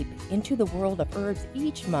 Dive deep into the world of herbs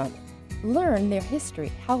each month. Learn their history,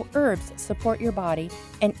 how herbs support your body,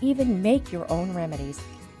 and even make your own remedies.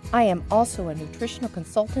 I am also a nutritional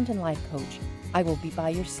consultant and life coach. I will be by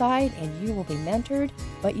your side and you will be mentored,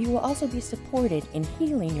 but you will also be supported in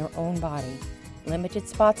healing your own body. Limited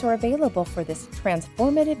spots are available for this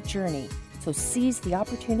transformative journey, so seize the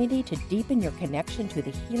opportunity to deepen your connection to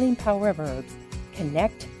the healing power of herbs.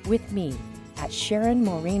 Connect with me at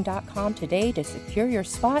SharonMaureen.com today to secure your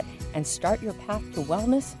spot and start your path to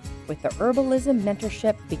wellness with the Herbalism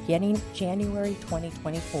Mentorship beginning January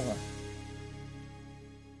 2024.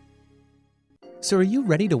 So are you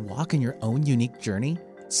ready to walk in your own unique journey?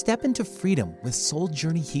 Step into freedom with Soul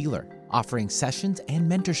Journey Healer, offering sessions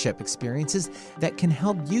and mentorship experiences that can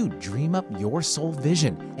help you dream up your soul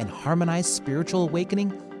vision and harmonize spiritual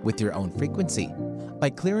awakening with your own frequency. By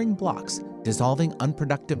clearing blocks, dissolving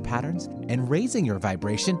unproductive patterns, and raising your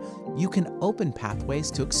vibration, you can open pathways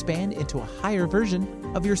to expand into a higher version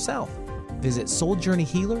of yourself. Visit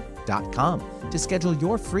souljourneyhealer.com to schedule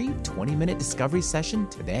your free 20-minute discovery session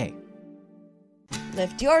today.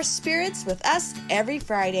 Lift your spirits with us every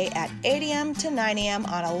Friday at 8 a.m. to 9 a.m.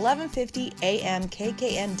 on 1150 a.m.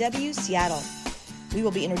 KKNW Seattle. We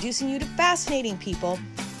will be introducing you to fascinating people,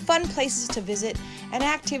 fun places to visit, and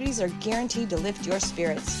activities that are guaranteed to lift your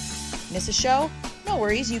spirits. Miss a show? No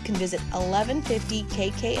worries, you can visit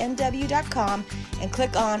 1150kknw.com and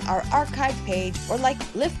click on our archive page or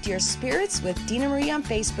like Lift Your Spirits with Dina Marie on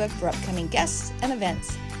Facebook for upcoming guests and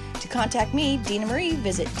events. To contact me, Dina Marie,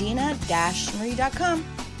 visit dina-marie.com.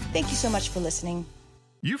 Thank you so much for listening.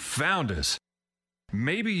 You found us.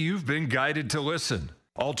 Maybe you've been guided to listen.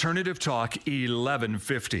 Alternative Talk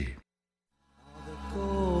 1150. All the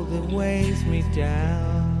gold that weighs me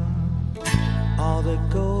down, all the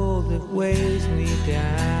gold that weighs me down.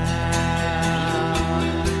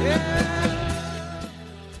 Yeah.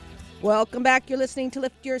 Welcome back. You're listening to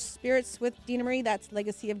Lift Your Spirits with Dina Marie. That's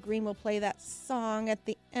Legacy of Green. We'll play that song at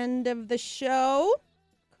the end of the show.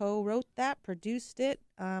 Co-wrote that, produced it.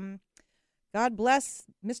 God bless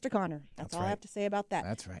Mr. Connor. That's all right. I have to say about that.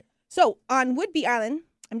 That's right. So on Whidbey Island,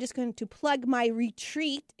 I'm just going to plug my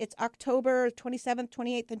retreat. It's October 27th,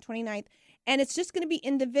 28th, and 29th. And it's just going to be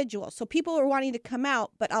individual. So people are wanting to come out,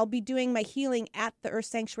 but I'll be doing my healing at the Earth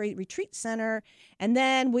Sanctuary Retreat Center. And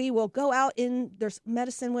then we will go out there's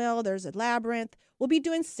Medicine Wheel, there's a labyrinth. We'll be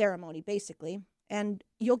doing ceremony, basically. And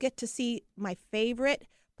you'll get to see my favorite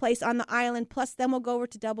place on the island. Plus, then we'll go over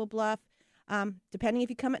to Double Bluff. Depending if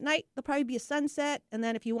you come at night, there'll probably be a sunset. And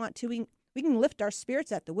then if you want to, we can lift our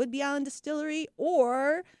spirits at the Whidbey Island Distillery,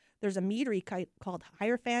 or there's a meadery called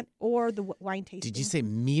Hierophant, or the wine tasting. Did you say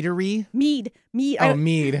meadery? Mead. Oh,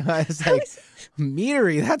 mead. I was like,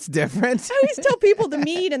 meadery, that's different. I always tell people the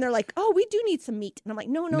mead, and they're like, oh, we do need some meat. And I'm like,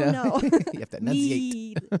 no. You have to enunciate.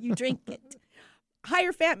 Mead. You drink it.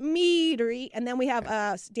 Hierophant meadery. And then we have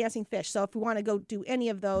dancing fish. So if we want to go do any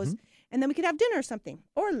of those, and then we could have dinner or something,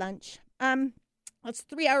 or lunch. It's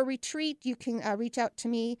a 3-hour retreat. You can reach out to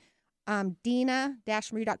me.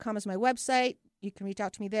 Dina-marie.com is my website. You can reach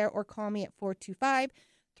out to me there or call me at 425-350-5448.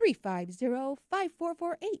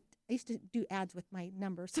 I used to do ads with my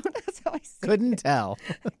number, so that's how I say Couldn't it. tell.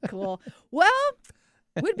 Cool. Well,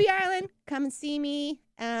 Whidbey Island, come and see me.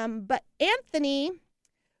 But Anthony,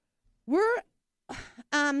 you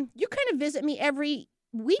kind of visit me every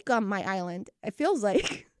week on my island, it feels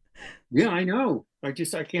like. Yeah, I know. I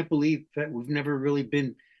can't believe that we've never really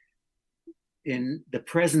been in the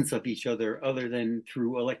presence of each other than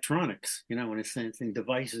through electronics, in a sense, and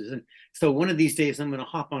devices. And so one of these days I'm going to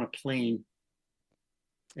hop on a plane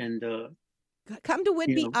and come to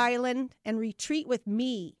Whidbey Island and retreat with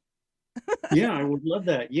me. Yeah, I would love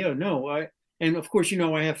that. Yeah, no, and of course,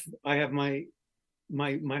 I have my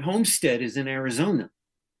homestead is in Arizona,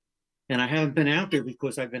 and I haven't been out there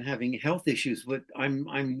because I've been having health issues, but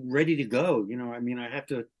I'm ready to go. I have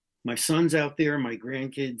to. My son's out there, my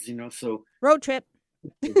grandkids, so road trip.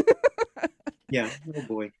 Yeah, oh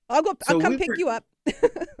boy. I'll come pick you up.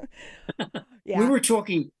 Yeah. We were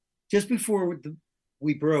talking just before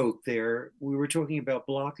we broke there. We were talking about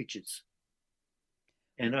blockages,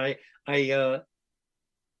 and I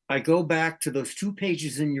go back to those 2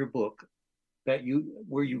 pages in your book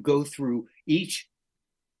where you go through each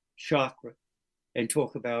chakra and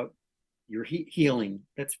talk about your healing.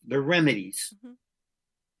 That's the remedies. Mm-hmm.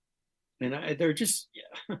 And they're just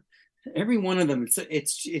every one of them.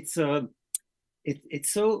 It's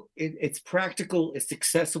practical. It's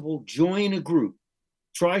accessible. Join a group.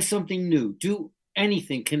 Try something new. Do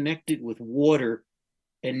anything connected with water,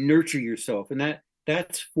 and nurture yourself. And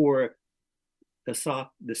that's for the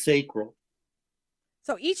sacral.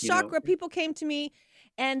 So each chakra, people came to me,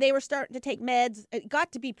 and they were starting to take meds. It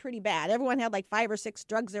got to be pretty bad. Everyone had like 5 or 6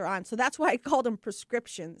 drugs they're on. So that's why I called them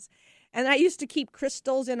prescriptions. And I used to keep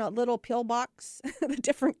crystals in a little pill box, the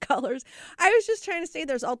different colors. I was just trying to say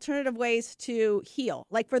there's alternative ways to heal.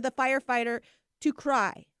 Like for the firefighter, to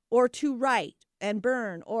cry or to write and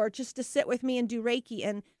burn, or just to sit with me and do Reiki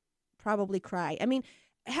and probably cry. I mean,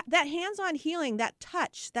 that hands-on healing, that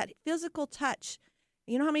touch, that physical touch.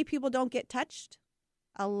 You know how many people don't get touched?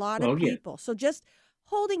 A lot of people. So just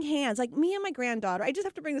holding hands, like me and my granddaughter. I just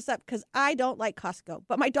have to bring this up because I don't like Costco,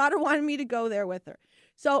 but my daughter wanted me to go there with her.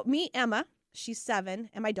 So me, Emma, she's 7,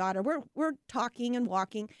 and my daughter, we're talking and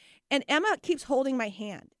walking, and Emma keeps holding my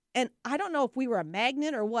hand. And I don't know if we were a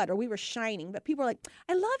magnet or what, or we were shining, but people were like,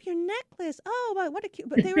 I love your necklace. Oh, what a cute,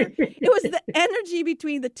 but it was the energy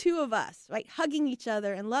between the two of us, right? Hugging each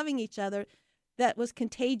other and loving each other that was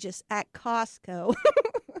contagious at Costco.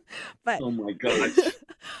 But oh my gosh.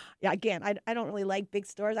 Yeah, again, I don't really like big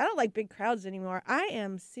stores. I don't like big crowds anymore. I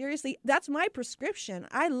am seriously, that's my prescription.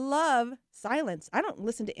 I love silence. I don't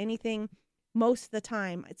listen to anything most of the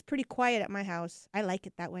time. It's pretty quiet at my house. I like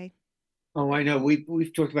it that way. Oh, I know.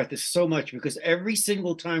 We've talked about this so much because every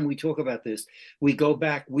single time we talk about this, we go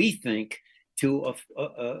back, we think, to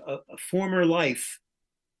a former life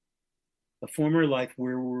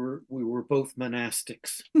where we were both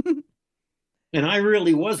monastics. And I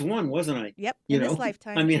really was one, wasn't I? Yep, in this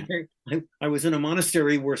lifetime. I mean, I was in a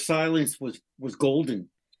monastery where silence was golden.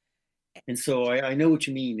 And so I know what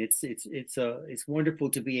you mean. It's wonderful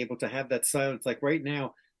to be able to have that silence. Like right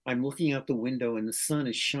now, I'm looking out the window and the sun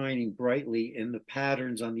is shining brightly in the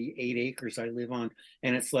patterns on the 8 acres I live on.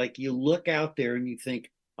 And it's like you look out there and you think,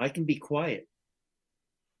 I can be quiet.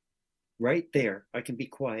 Right there, I can be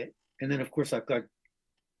quiet. And then, of course, I've got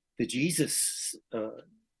the Jesus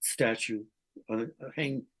statue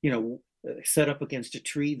set up against a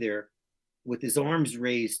tree there with his arms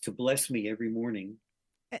raised to bless me every morning.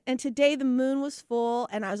 And today the moon was full,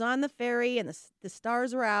 and I was on the ferry, and the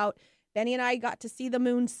stars were out. Benny and I got to see the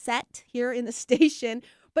moon set here in the station.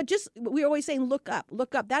 But we were always saying, look up,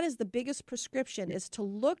 look up. That is the biggest prescription, is to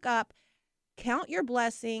look up, count your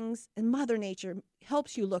blessings, and Mother Nature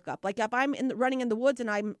helps you look up. Like if I'm running in the woods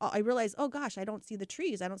and I realize, oh gosh, I don't see the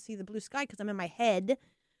trees, I don't see the blue sky because I'm in my head,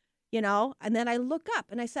 and then I look up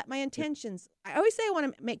and I set my intentions. I always say I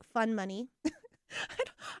want to make fun money. I've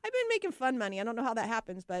been making fun money. I don't know how that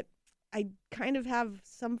happens, but I kind of have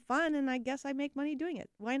some fun, and I guess I make money doing it.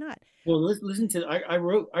 Why not? Well, listen to I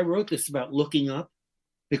wrote this about looking up,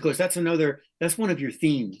 because that's one of your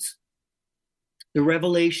themes. The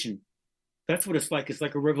revelation. That's what it's like. It's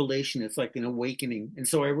like a revelation. It's like an awakening. And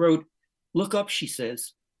so I wrote, look up, she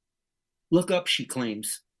says. Look up, she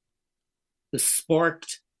claims. The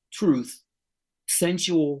sparked truth,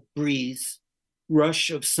 sensual breeze, rush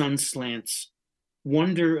of sun slants,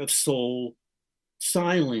 wonder of soul,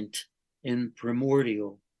 silent and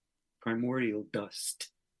primordial dust.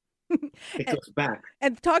 It goes back.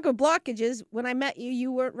 And talk of blockages, when I met you,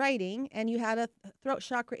 you weren't writing, and you had a throat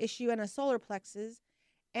chakra issue and a solar plexus.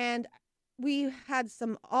 And we had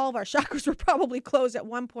all of our chakras were probably closed at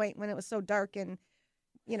one point when it was so dark and,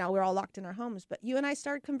 we were all locked in our homes. But you and I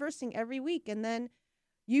started conversing every week. And then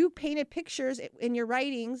you painted pictures in your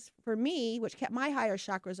writings for me, which kept my higher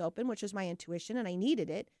chakras open, which was my intuition, and I needed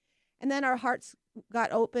it. And then our hearts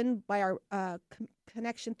got open by our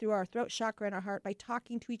connection through our throat chakra and our heart by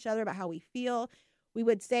talking to each other about how we feel. We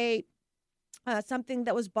would say something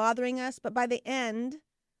that was bothering us, but by the end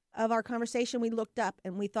of our conversation, we looked up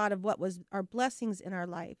and we thought of what was our blessings in our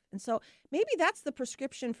life. And so maybe that's the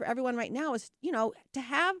prescription for everyone right now is, to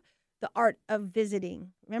have the art of visiting.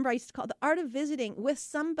 Remember, I used to call it the art of visiting with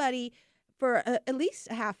somebody for at least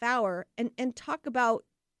a half hour and talk about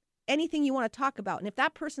anything you want to talk about. And if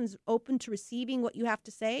that person's open to receiving what you have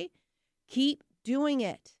to say, keep doing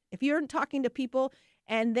it. If you're talking to people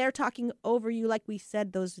and they're talking over you, like we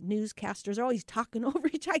said, those newscasters are always talking over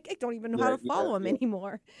each other. I don't even know how to follow them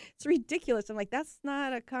anymore. It's ridiculous. I'm like, that's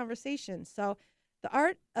not a conversation. So the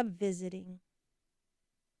art of visiting.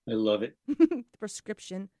 I love it. The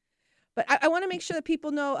prescription. But I want to make sure that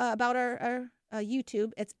people know about our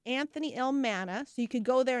YouTube. It's Anthony L. Manna. So you could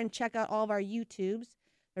go there and check out all of our YouTubes.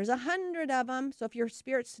 There's 100 of them. So if your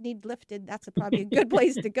spirits need lifted, that's probably a good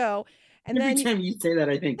place to go. And every time you say that,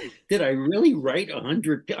 I think, did I really write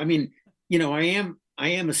 100? I mean, I am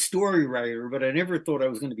a story writer, but I never thought I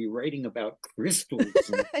was going to be writing about crystals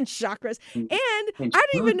and chakras. And I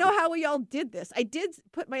don't even know how we all did this. I did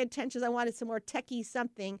put my intentions. I wanted some more techie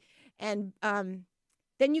something. And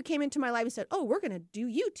then you came into my life and said, oh, we're going to do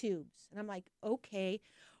YouTubes. And I'm like, okay.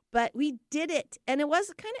 But we did it. And it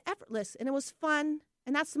was kind of effortless. And it was fun.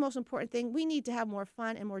 And that's the most important thing. We need to have more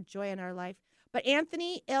fun and more joy in our life. But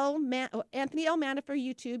Anthony L. Manna for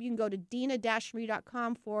YouTube. You can go to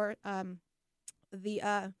dina-marie.com for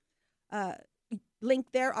the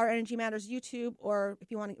link there, Our Energy Matters YouTube, or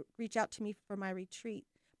if you want to reach out to me for my retreat.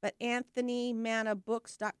 But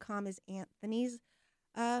AnthonyMannaBooks.com is Anthony's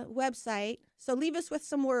website. So leave us with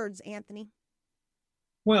some words, Anthony.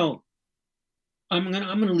 Well, I'm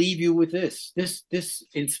gonna leave you with this.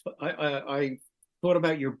 I thought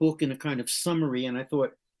about your book in a kind of summary, and I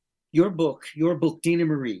thought your book, Dina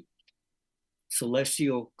Marie,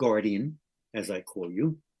 Celestial Guardian, as I call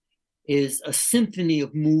you, is a symphony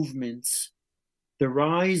of movements, the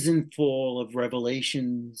rise and fall of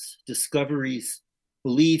revelations, discoveries,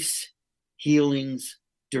 beliefs, healings,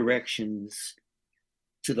 directions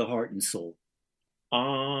to the heart and soul.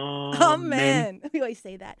 Amen. We always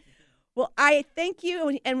say that. Well, I thank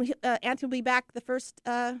you, and Anthony will be back the first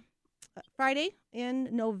Friday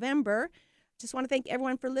in November. Just want to thank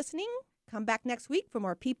everyone for listening. Come back next week for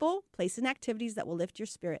more people, places, and activities that will lift your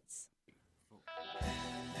spirits.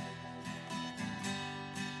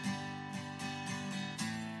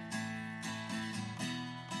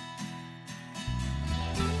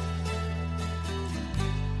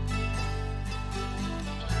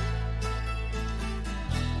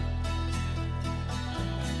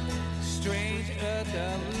 Strange earth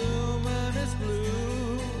of luminous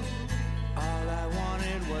blue. All I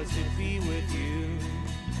wanted was to be with you.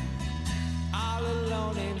 All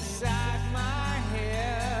alone inside my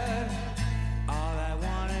head. All I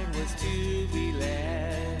wanted was to be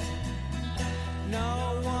led.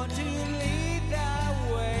 No one to lead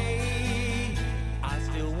the way. I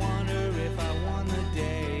still wonder if I won the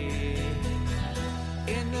day.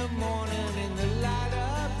 In the morning, in the light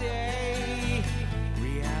of day,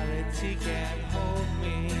 reality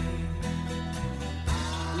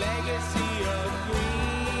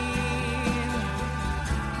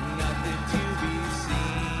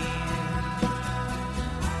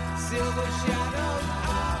shadows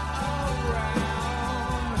all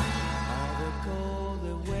around, all the cold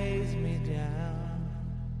that weighs me down,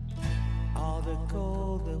 all the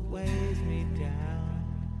cold that weighs me down.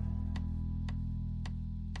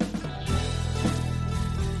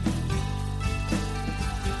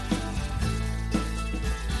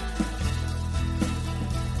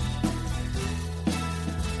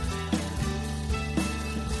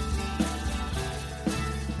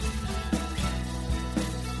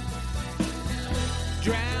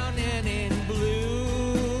 Drowning in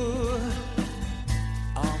blue,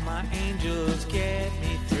 all my angels get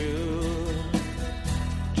me through,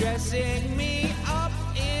 dressing me up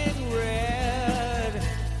in red.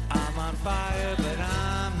 I'm on fire, but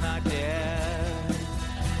I'm not dead.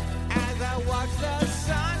 As I watch the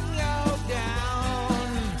sun go down,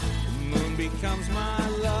 the moon becomes my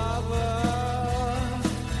lover.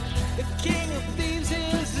 The king of thieves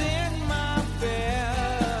is in my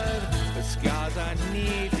bed, the scars I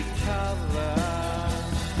need to cover.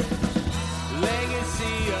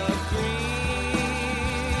 Legacy of green,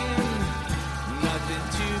 nothing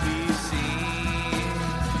to be seen.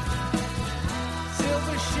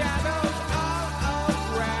 Silver shadows all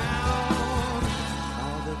around,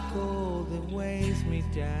 all the gold that weighs me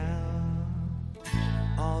down,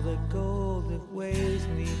 all the gold that weighs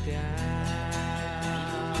me down.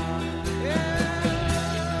 Yeah.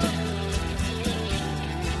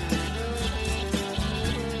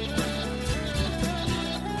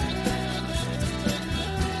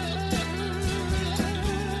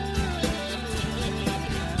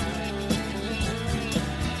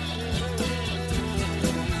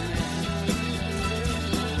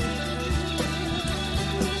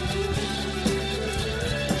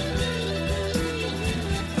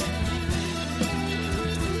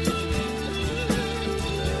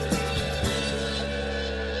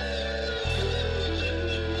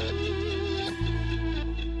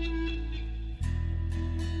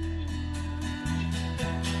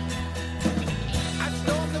 I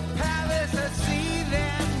storm the palace, I see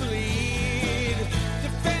them bleed,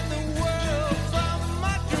 defend the world from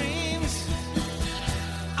my dreams,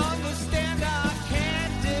 understand I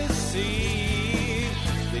can't deceive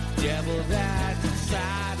the devil that's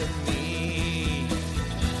inside of me.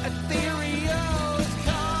 Ethereals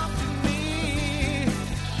come to me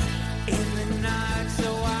in the night so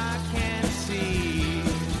I can see.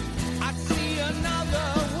 I see another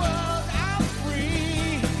world out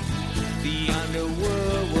free. The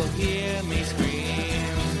underworld will hear me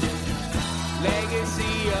scream.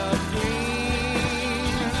 Legacy of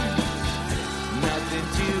green, nothing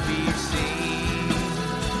to be seen.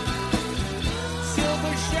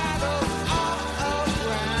 Silver shadows all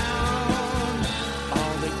around,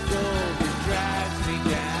 all the gold that drags me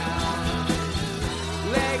down.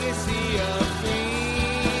 Legacy of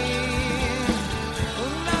green,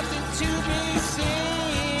 nothing to be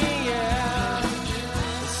seen, yeah.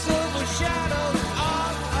 Silver shadows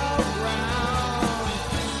all around,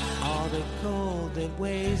 all the cold that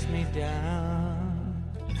weighs me down,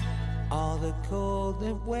 all the cold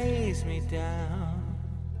that weighs me down,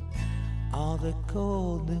 all the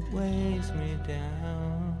cold that weighs me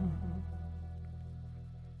down.